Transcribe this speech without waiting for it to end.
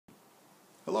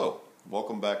Hello,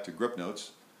 welcome back to Grip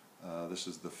Notes. This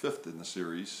is the fifth in the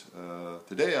series.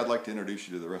 Today I'd like to introduce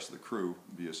you to the rest of the crew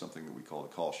via something that we call a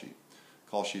call sheet.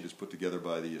 Call sheet is put together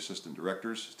by the assistant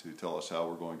directors to tell us how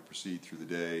we're going to proceed through the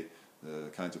day, the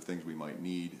kinds of things we might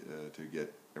need to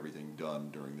get everything done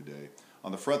during the day.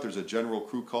 On the front there's a general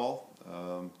crew call.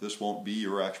 This won't be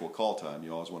your actual call time.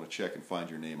 You always want to check and find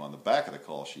your name on the back of the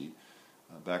call sheet.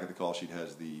 Back of the call sheet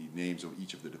has the names of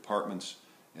each of the departments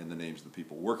and the names of the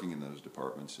people working in those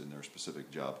departments in their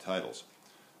specific job titles.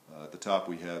 At the top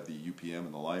we have the UPM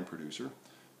and the line producer.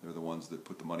 They're the ones that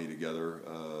put the money together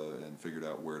and figured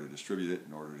out where to distribute it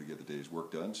in order to get the day's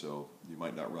work done. So you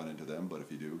might not run into them, but if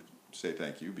you do, say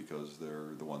thank you, because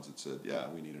they're the ones that said, yeah,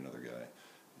 we need another guy,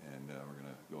 and we're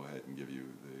going to go ahead and give you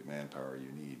the manpower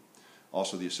you need.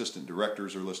 Also, the assistant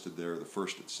directors are listed there, the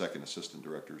first and second assistant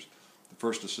directors. The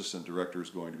first assistant director is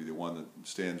going to be the one that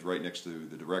stands right next to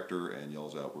the director and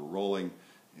yells out, "We're rolling,"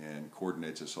 and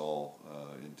coordinates us all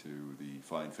into the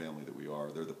fine family that we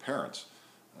are. They're the parents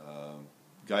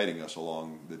guiding us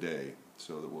along the day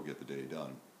so that we'll get the day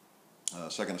done.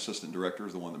 Second assistant director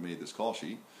is the one that made this call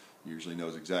sheet. He usually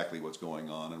knows exactly what's going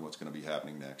on and what's going to be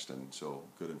happening next, and so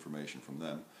good information from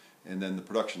them. And then the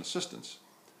production assistants.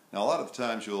 Now, a lot of the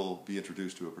times you'll be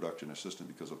introduced to a production assistant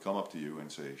because they'll come up to you and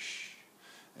say, "Shh."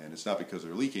 And it's not because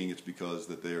they're leaking, it's because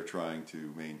that they are trying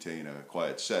to maintain a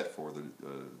quiet set for the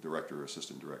director or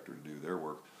assistant director to do their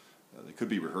work. They could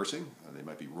be rehearsing, they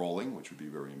might be rolling, which would be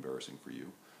very embarrassing for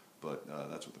you, but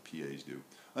that's what the PAs do.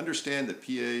 Understand that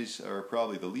PAs are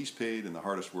probably the least paid and the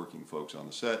hardest working folks on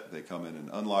the set. They come in and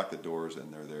unlock the doors,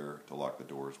 and they're there to lock the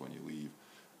doors when you leave.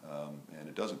 And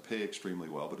it doesn't pay extremely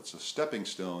well, but it's a stepping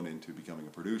stone into becoming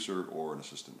a producer or an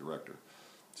assistant director.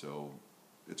 So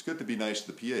it's good to be nice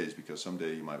to the PAs, because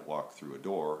someday you might walk through a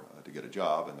door to get a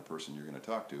job, and the person you're going to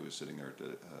talk to is sitting there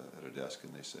at a desk,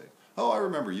 and they say, "Oh, I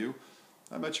remember you.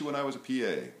 I met you when I was a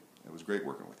PA. It was great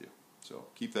working with you." So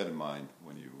keep that in mind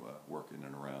when you work in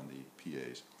and around the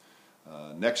PAs.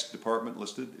 Next department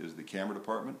listed is the camera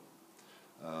department.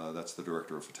 That's the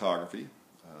director of photography.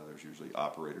 There's usually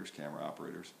operators, camera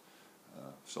operators,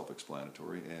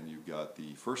 self-explanatory. And you've got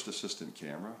the first assistant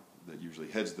camera that usually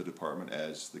heads the department,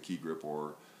 as the key grip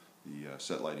or the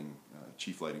set lighting,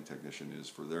 chief lighting technician is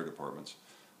for their departments.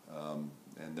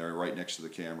 And they're right next to the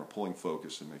camera, pulling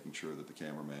focus and making sure that the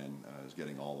cameraman is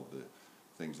getting all of the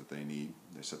things that they need.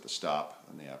 They set the stop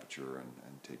and the aperture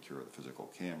and take care of the physical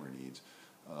camera needs.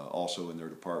 Also in their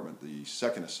department, the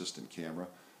second assistant camera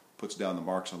puts down the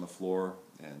marks on the floor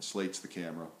and slates the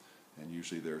camera, and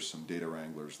usually there's some data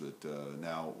wranglers that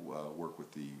now work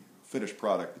with the finished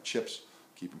product, the chips,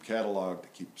 keep them cataloged,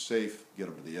 keep them safe, get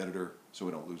them to the editor so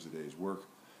we don't lose the day's work.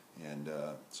 And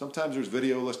sometimes there's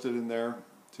video listed in there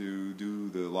to do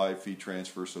the live feed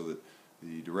transfer so that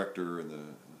the director and the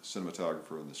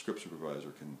cinematographer and the script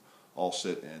supervisor can all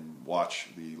sit and watch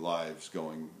the lives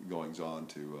goings on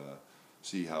to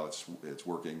see how it's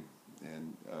working.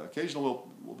 And occasionally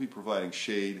we'll be providing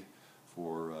shade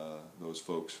for those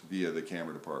folks via the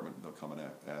camera department. They'll come and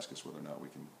ask us whether or not we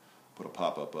can put a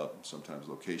pop-up up. Sometimes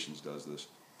Locations does this.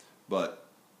 But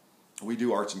we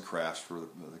do arts and crafts for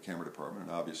the camera department,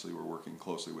 and obviously we're working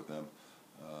closely with them.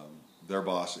 Their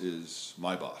boss is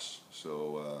my boss,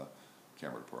 so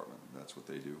camera department, that's what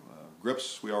they do.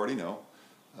 Grips, we already know.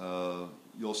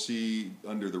 You'll see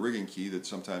under the rigging key that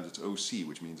sometimes it's OC,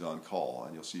 which means on call,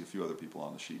 and you'll see a few other people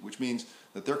on the sheet, which means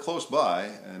that they're close by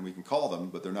and we can call them,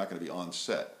 but they're not going to be on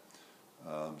set.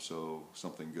 So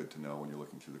something good to know when you're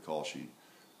looking through the call sheet.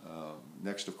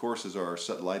 Next, of course, is our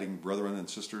set lighting brethren and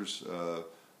sisters.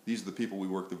 These are the people we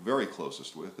work the very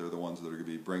closest with. They're the ones that are going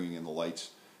to be bringing in the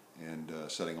lights and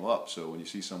setting them up. So when you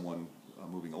see someone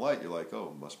moving a light, you're like,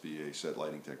 oh, must be a set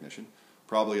lighting technician.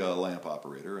 Probably a lamp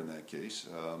operator in that case.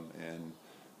 And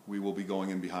we will be going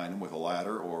in behind them with a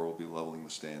ladder, or we'll be leveling the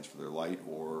stands for their light,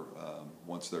 or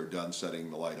once they're done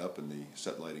setting the light up and the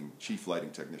set lighting, chief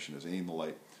lighting technician has aimed the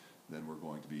light, then we're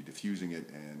going to be diffusing it,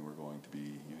 and we're going to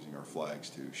be using our flags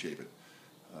to shape it.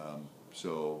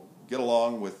 So get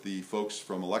along with the folks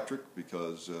from electric,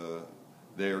 because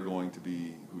they are going to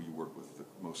be who you work with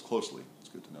most closely. It's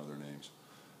good to know their names.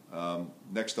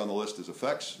 Next on the list is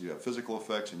effects. You have physical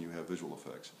effects and you have visual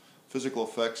effects. Physical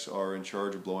effects are in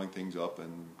charge of blowing things up,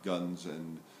 and guns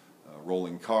and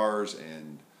rolling cars,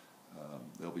 and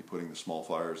they'll be putting the small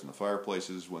fires in the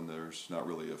fireplaces when there's not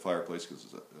really a fireplace because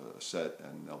it's a set,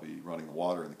 and they'll be running the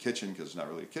water in the kitchen because it's not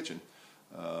really a kitchen.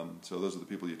 So those are the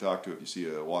people you talk to if you see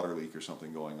a water leak or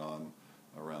something going on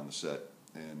around the set.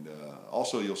 And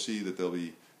also you'll see that they'll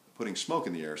be putting smoke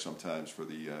in the air sometimes for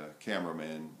the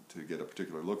cameraman to get a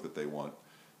particular look that they want.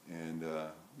 And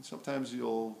sometimes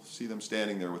you'll see them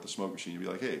standing there with the smoke machine. You'll be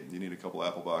like, hey, you need a couple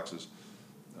apple boxes.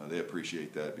 They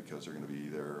appreciate that because they're going to be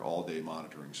there all day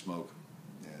monitoring smoke,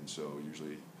 and so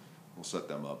usually we'll set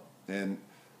them up. And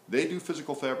they do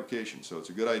physical fabrication, so it's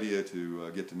a good idea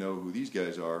to get to know who these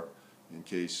guys are in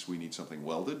case we need something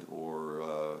welded,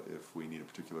 or if we need a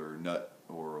particular nut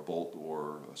or a bolt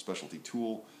or a specialty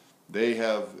tool. They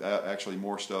have actually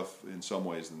more stuff in some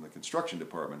ways than the construction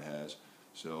department has,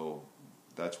 so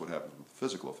that's what happens with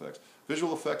physical effects.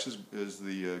 Visual effects is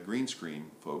the green screen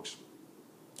folks,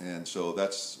 and so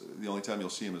that's the only time you'll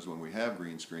see them is when we have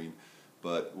green screen.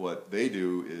 But what they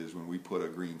do is when we put a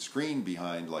green screen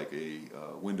behind like a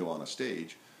window on a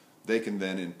stage, they can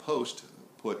then in post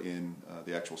put in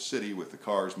the actual city with the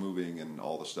cars moving and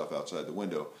all the stuff outside the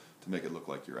window to make it look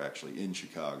like you're actually in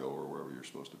Chicago or wherever you're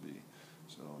supposed to be.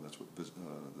 So that's what the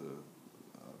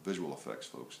visual effects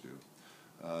folks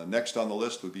do. Next on the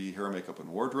list would be hair, makeup, and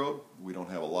wardrobe. We don't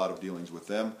have a lot of dealings with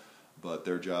them, but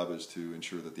their job is to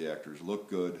ensure that the actors look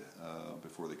good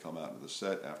before they come out into the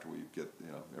set after we get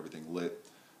everything lit.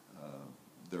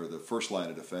 They're the first line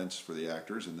of defense for the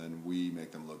actors, and then we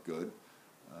make them look good.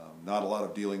 Not a lot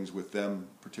of dealings with them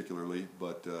particularly,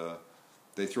 but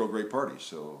they throw great parties,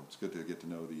 so it's good to get to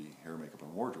know the hair, makeup,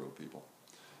 and wardrobe people.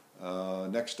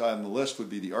 Next on the list would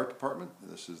be the art department.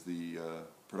 This is the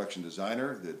production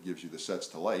designer that gives you the sets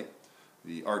to light,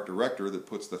 the art director that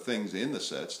puts the things in the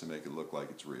sets to make it look like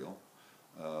it's real,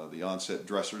 the on-set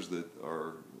dressers that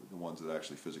are the ones that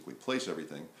actually physically place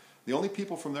everything. The only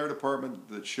people from their department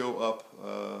that show up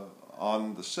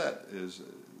on the set is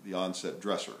the on-set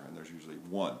dresser, and there's usually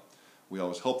one. We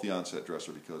always help the on-set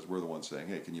dresser because we're the ones saying,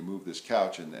 hey, can you move this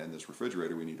couch and this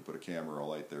refrigerator? We need to put a camera or a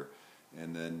light there.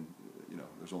 And then,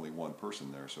 there's only one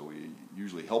person there, so we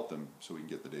usually help them so we can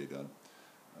get the day done.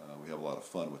 We have a lot of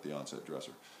fun with the on-set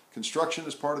dresser. Construction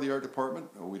is part of the art department.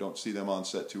 We don't see them on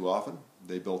set too often.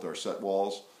 They built our set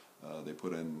walls. They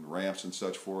put in ramps and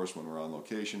such for us when we're on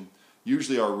location.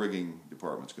 Usually our rigging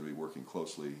department's going to be working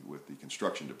closely with the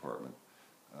construction department,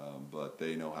 but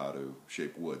they know how to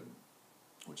shape wood,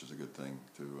 which is a good thing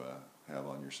to have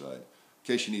on your side in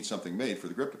case you need something made for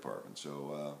the grip department.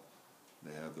 So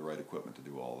they have the right equipment to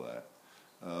do all that.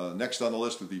 Next on the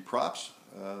list would be props.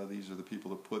 These are the people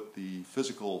that put the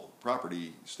physical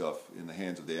property stuff in the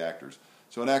hands of the actors.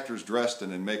 So an actor's dressed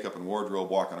and in makeup and wardrobe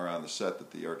walking around the set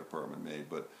that the art department made,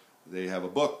 but they have a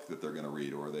book that they're going to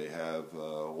read, or they have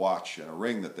a watch and a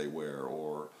ring that they wear,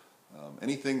 or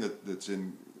anything that's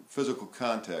in physical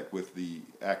contact with the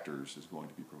actors is going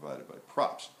to be provided by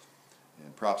props.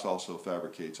 And props also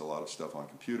fabricates a lot of stuff on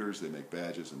computers. They make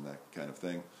badges and that kind of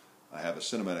thing. I have a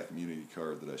cinematic immunity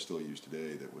card that I still use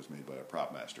today that was made by a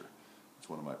prop master. It's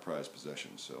one of my prized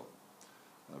possessions. So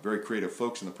very creative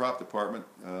folks in the prop department.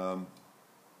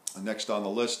 Next on the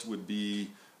list would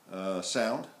be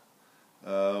sound.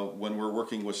 When we're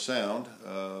working with sound,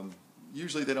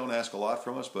 usually they don't ask a lot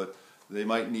from us, but they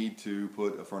might need to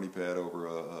put a furny pad over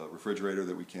a refrigerator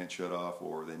that we can't shut off,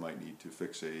 or they might need to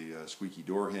fix a squeaky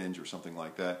door hinge or something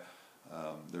like that.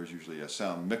 There's usually a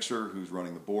sound mixer who's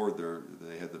running the board.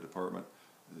 They head the department.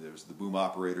 There's the boom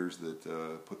operators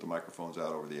that put the microphones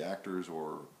out over the actors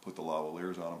or put the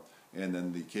lavaliers on them, and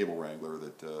then the cable wrangler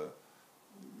that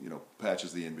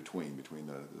patches the in-between between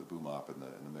the boom op and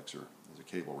the mixer as a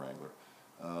cable wrangler.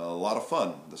 A lot of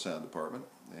fun, the sound department,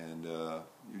 and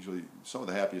usually some of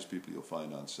the happiest people you'll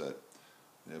find on set.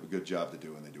 They have a good job to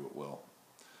do, and they do it well.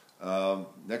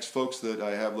 Next folks that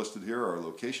I have listed here are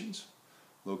locations.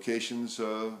 Locations,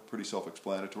 pretty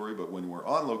self-explanatory, but when we're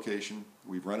on location,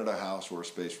 we've rented a house or a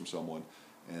space from someone,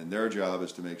 and their job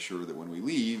is to make sure that when we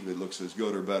leave, it looks as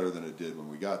good or better than it did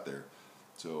when we got there.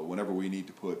 So whenever we need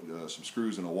to put some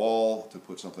screws in a wall to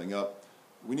put something up,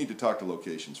 we need to talk to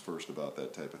locations first about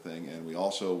that type of thing, and we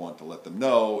also want to let them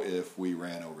know if we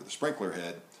ran over the sprinkler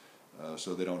head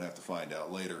so they don't have to find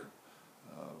out later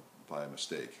by a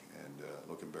mistake and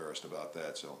look embarrassed about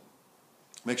that. So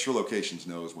make sure locations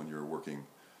knows when you're working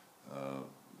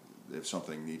if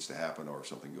something needs to happen or if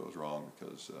something goes wrong,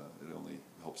 because it only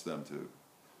helps them to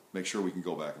make sure we can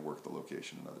go back and work the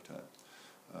location another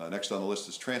time. Next on the list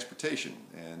is transportation,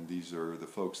 and these are the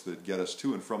folks that get us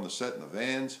to and from the set in the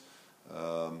vans.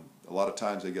 A lot of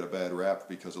times they get a bad rap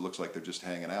because it looks like they're just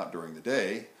hanging out during the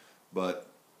day, but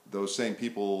those same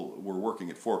people were working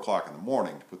at 4 o'clock in the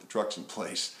morning to put the trucks in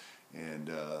place and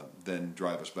then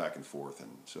drive us back and forth.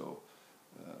 And so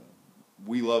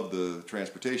we love the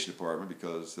transportation department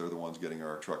because they're the ones getting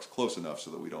our trucks close enough so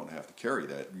that we don't have to carry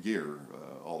that gear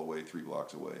all the way 3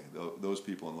 blocks away. Those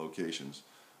people in locations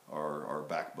are our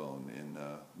backbone in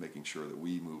making sure that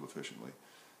we move efficiently.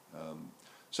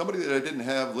 Somebody that I didn't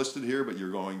have listed here, but you're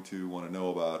going to want to know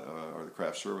about are the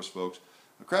craft service folks.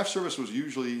 The craft service was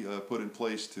usually put in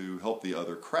place to help the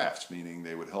other crafts, meaning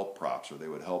they would help props, or they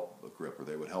would help a grip, or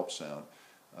they would help sound.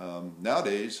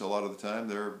 Nowadays, a lot of the time,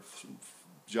 their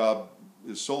job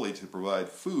is solely to provide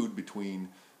food between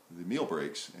the meal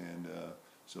breaks, and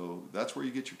so that's where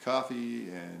you get your coffee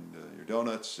and your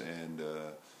donuts and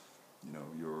you know,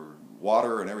 your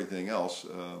water and everything else.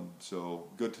 So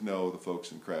good to know the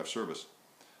folks in craft service.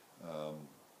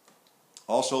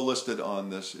 Also listed on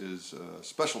this is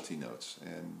specialty notes,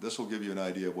 and this will give you an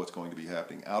idea of what's going to be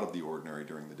happening out of the ordinary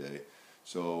during the day.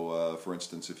 So for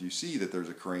instance, if you see that there's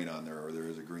a crane on there or there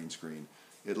is a green screen,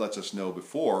 it lets us know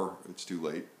before it's too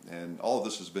late, and all of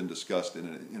this has been discussed in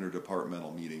an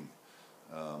interdepartmental meeting,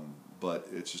 but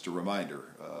it's just a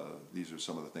reminder. These are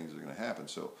some of the things that are going to happen,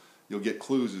 so you'll get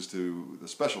clues as to the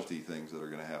specialty things that are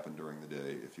going to happen during the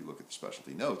day if you look at the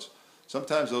specialty notes.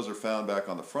 Sometimes those are found back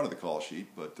on the front of the call sheet,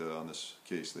 but on this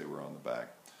case they were on the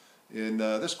back. In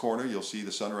this corner you'll see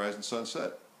the sunrise and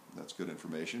sunset. That's good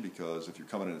information, because if you're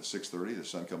coming in at 6:30, the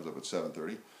sun comes up at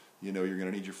 7:30, you know you're going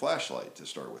to need your flashlight to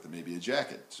start with, and maybe a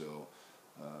jacket. So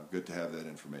good to have that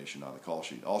information on the call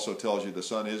sheet. Also tells you the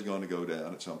sun is going to go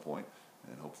down at some point,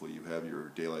 and hopefully you have your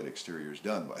daylight exteriors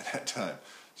done by that time.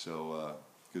 So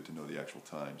good to know the actual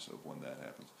times of when that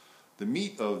happens. The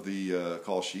meat of the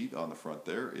call sheet on the front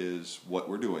there is what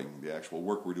we're doing, the actual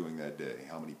work we're doing that day,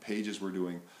 how many pages we're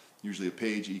doing. Usually a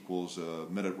page equals a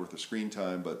minute worth of screen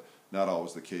time, but not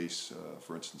always the case.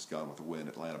 For instance, Gone with the Wind,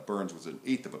 Atlanta Burns was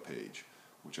 1/8 of a page,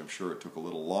 which I'm sure it took a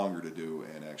little longer to do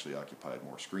and actually occupied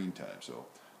more screen time. So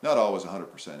not always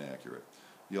 100% accurate.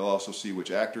 You'll also see which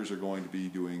actors are going to be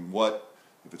doing what,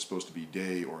 if it's supposed to be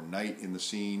day or night in the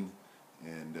scene,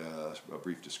 and a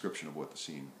brief description of what the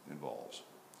scene involves.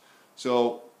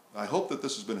 So I hope that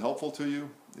this has been helpful to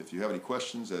you. If you have any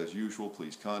questions, as usual,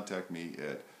 please contact me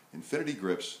at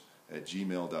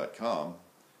infinitygrips@gmail.com,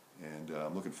 and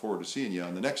I'm looking forward to seeing you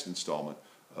on the next installment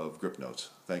of Grip Notes.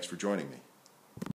 Thanks for joining me.